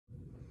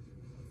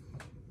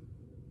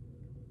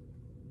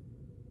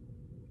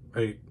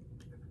a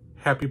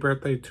happy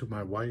birthday to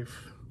my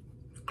wife.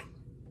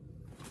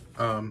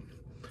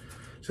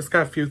 Just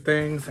got a few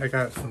things. I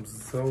got some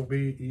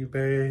Zobie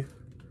eBay.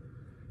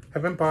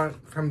 Haven't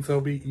bought from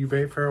Zobie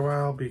eBay for a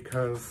while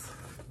because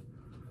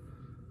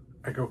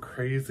I go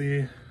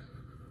crazy.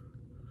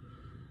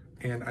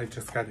 And I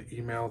just got an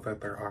email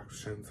that their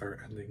auctions are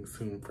ending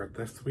soon for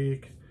this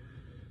week.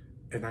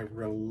 And I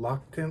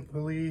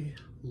reluctantly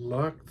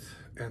looked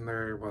and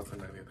there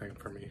wasn't anything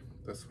for me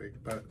this week.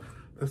 But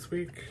last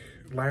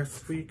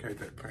week, I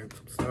did find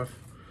some stuff.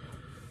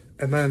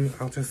 And then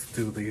I'll just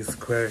do these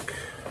quick.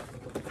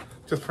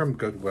 Just from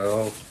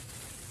Goodwill.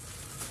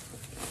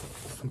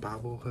 Some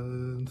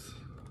bobbleheads.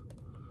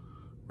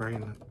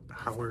 Ryan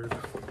Howard.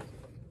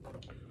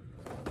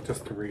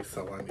 Just to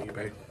resell on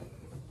eBay.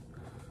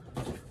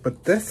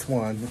 But this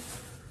one,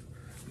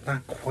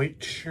 not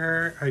quite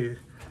sure. I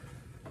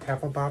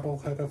have a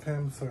bobblehead of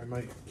him, so I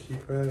might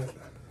keep it.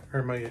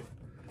 Or I might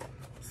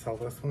sell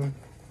this one.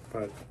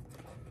 But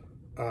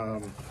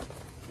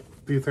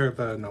these are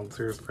the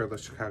announcers for the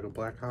Chicago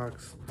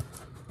Blackhawks.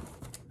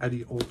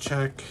 Eddie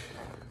Olczyk,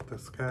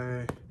 this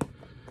guy,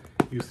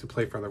 used to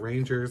play for the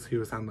Rangers. He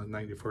was on the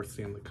 '94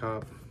 Stanley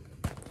Cup.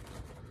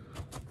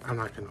 I'm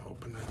not going to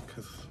open it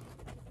because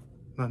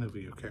none of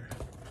you care.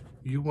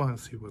 You want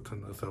to see what's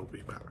in the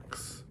Zobie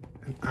box.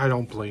 And I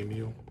don't blame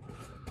you.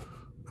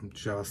 I'm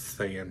just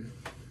saying.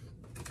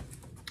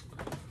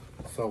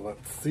 So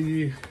let's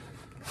see.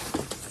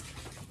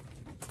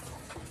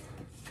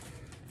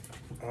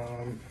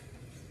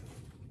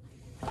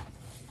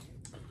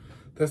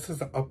 This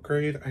is an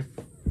upgrade. I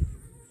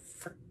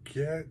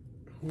forget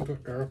who the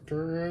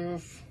actor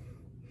is.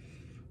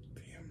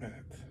 Damn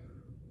it.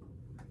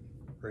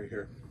 Right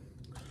here.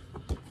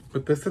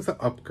 But this is an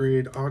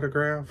upgrade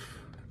autograph.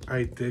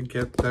 I did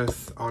get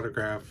this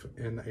autograph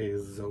in a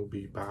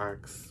Zobie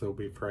box,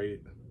 Zobie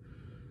Fright.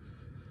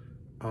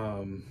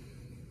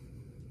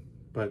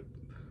 But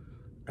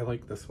I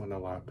like this one a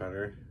lot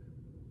better.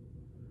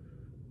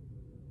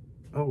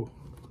 Oh,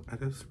 I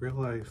just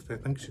realized I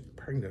think she's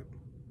pregnant.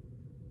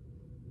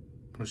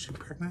 Was she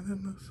pregnant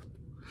in this?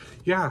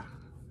 Yeah,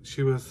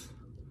 she was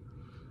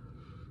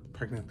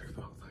pregnant through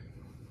the whole thing.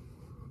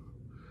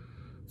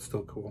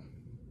 Still cool,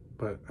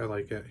 but I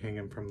like it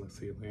hanging from the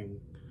ceiling.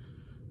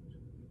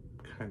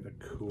 Kind of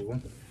cool.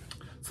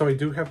 So I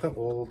do have the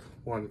old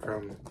one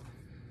from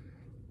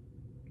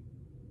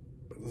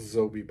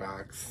Zobie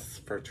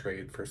box for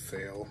trade for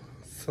sale.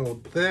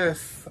 So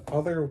this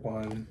other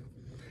one,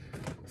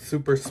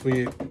 super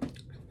sweet.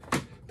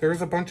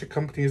 There's a bunch of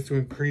companies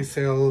doing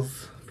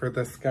pre-sales for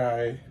this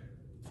guy.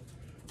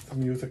 It's a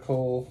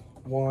musical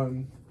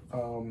one.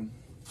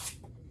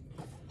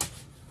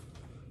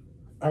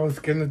 I was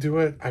gonna do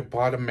it. I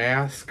bought a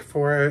mask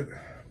for it,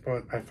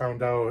 but I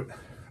found out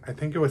I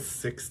think it was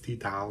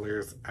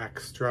 $60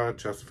 extra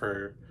just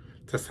to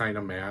sign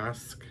a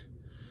mask.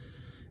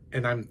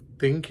 And I'm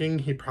thinking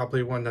he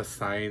probably wouldn't have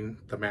signed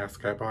the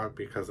mask I bought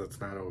because it's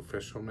not an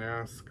official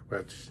mask,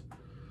 which,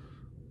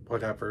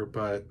 whatever,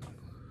 but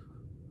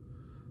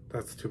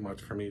that's too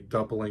much for me,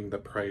 doubling the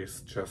price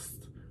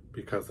just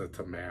because it's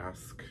a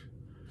mask.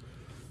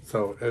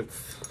 So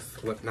it's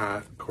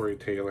Slipknot, Corey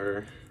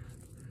Taylor.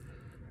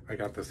 I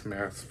got this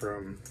mask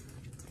from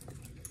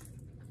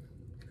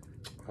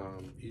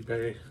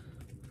eBay.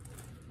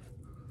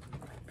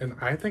 And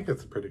I think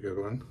it's a pretty good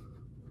one.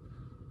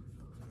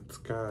 It's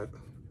got,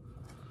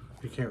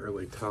 you can't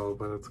really tell,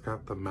 but it's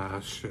got the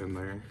mesh in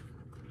there.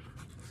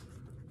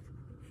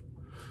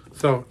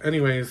 So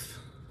anyways,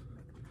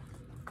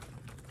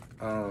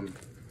 I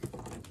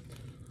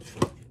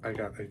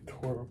got a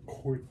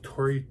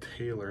Tory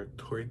Taylor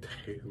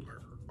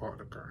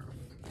autograph.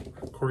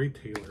 Corey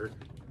Taylor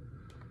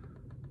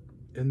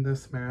in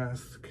this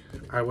mask.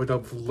 I would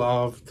have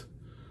loved,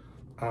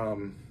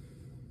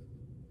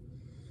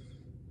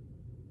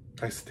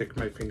 I stick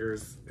my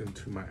fingers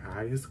into my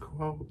eyes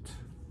quote.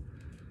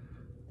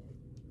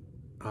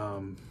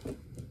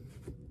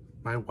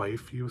 My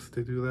wife used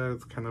to do that.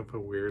 It's kind of a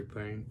weird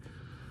thing.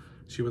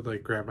 She would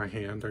like grab my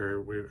hand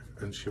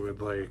and she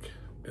would like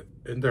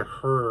into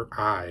her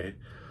eye,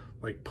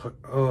 like put,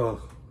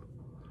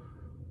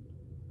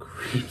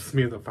 creeps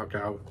me the fuck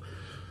out.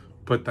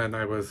 But then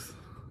I was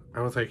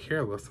like,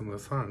 here, listen to the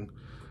song.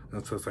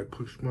 And it says, I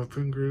push my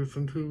fingers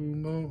into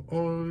my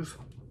eyes.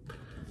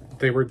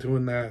 They were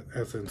doing that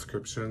as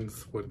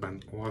inscriptions, would have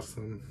been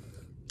awesome.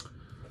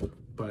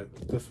 But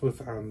this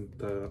was on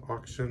the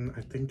auction.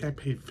 I think I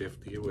paid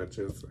 $50, which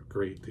is a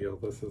great deal.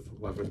 This is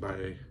 11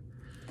 by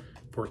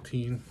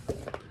 14.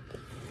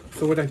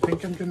 So what I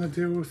think I'm gonna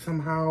do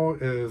somehow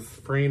is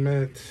frame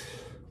it,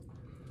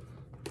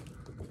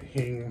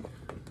 hang,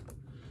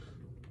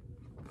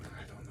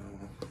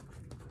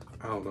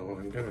 I don't know,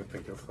 I'm gonna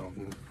think of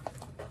something.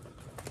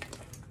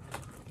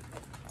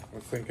 I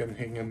was thinking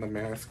hanging the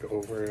mask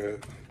over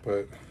it,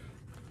 but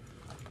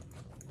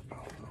I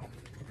don't know.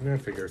 I'm gonna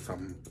figure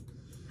something.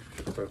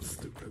 That's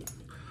stupid.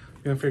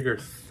 I'm gonna figure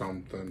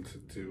something to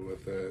do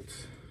with it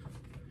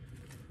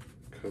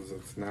because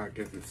it's not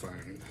getting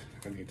signed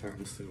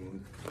anytime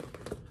soon.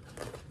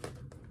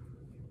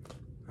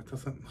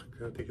 doesn't look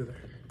good either.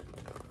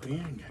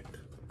 Dang it.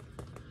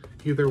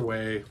 Either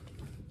way,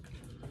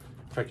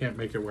 if I can't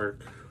make it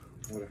work,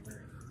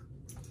 whatever.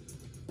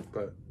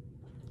 But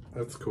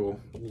that's cool.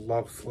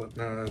 Love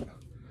Slipknot.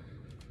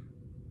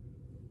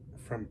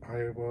 From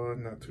Iowa,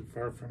 not too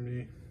far from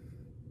me.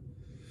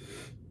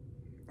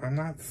 I'm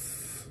not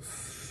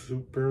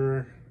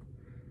super,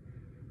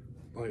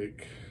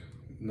 like,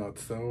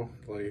 nuts though,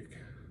 like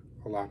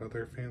a lot of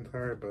their fans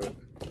are, but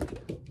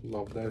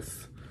love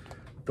this.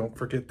 Don't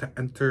forget to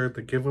enter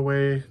the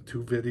giveaway.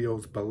 2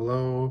 videos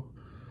below.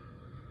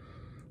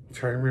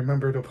 Try and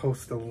remember to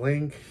post a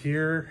link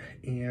here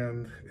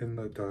and in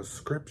the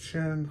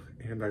description.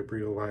 And I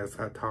realize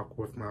I talk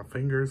with my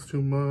fingers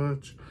too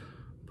much,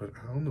 but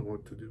I don't know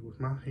what to do with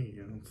my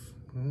hands.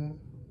 Well,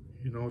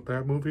 you know what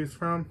that movie's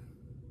from?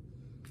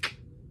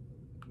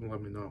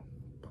 Let me know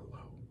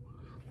below.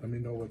 Let me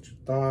know what you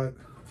thought.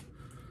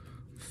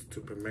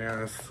 Stupid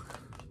mask,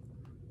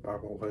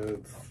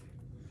 bobbleheads.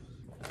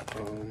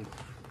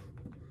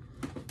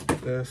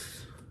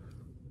 This.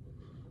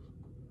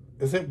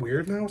 Is it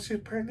weird now she's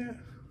pregnant?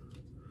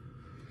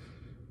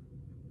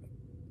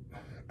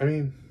 I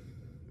mean,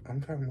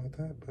 I'm talking about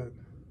that, but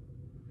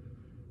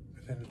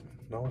I didn't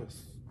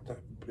notice that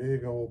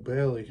big old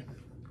belly.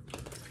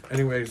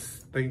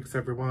 Anyways, thanks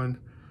everyone.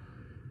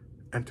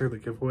 Enter the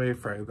giveaway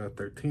Friday the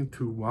 13th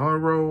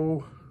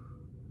tomorrow.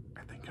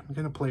 I think I'm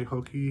gonna play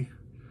hooky.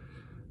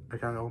 I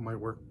got all my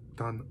work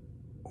done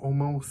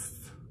almost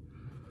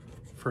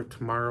for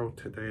tomorrow.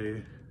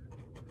 Today,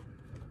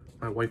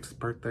 my wife's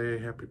birthday.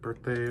 Happy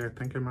birthday. I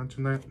think I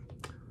mentioned that.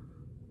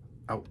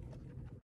 Out.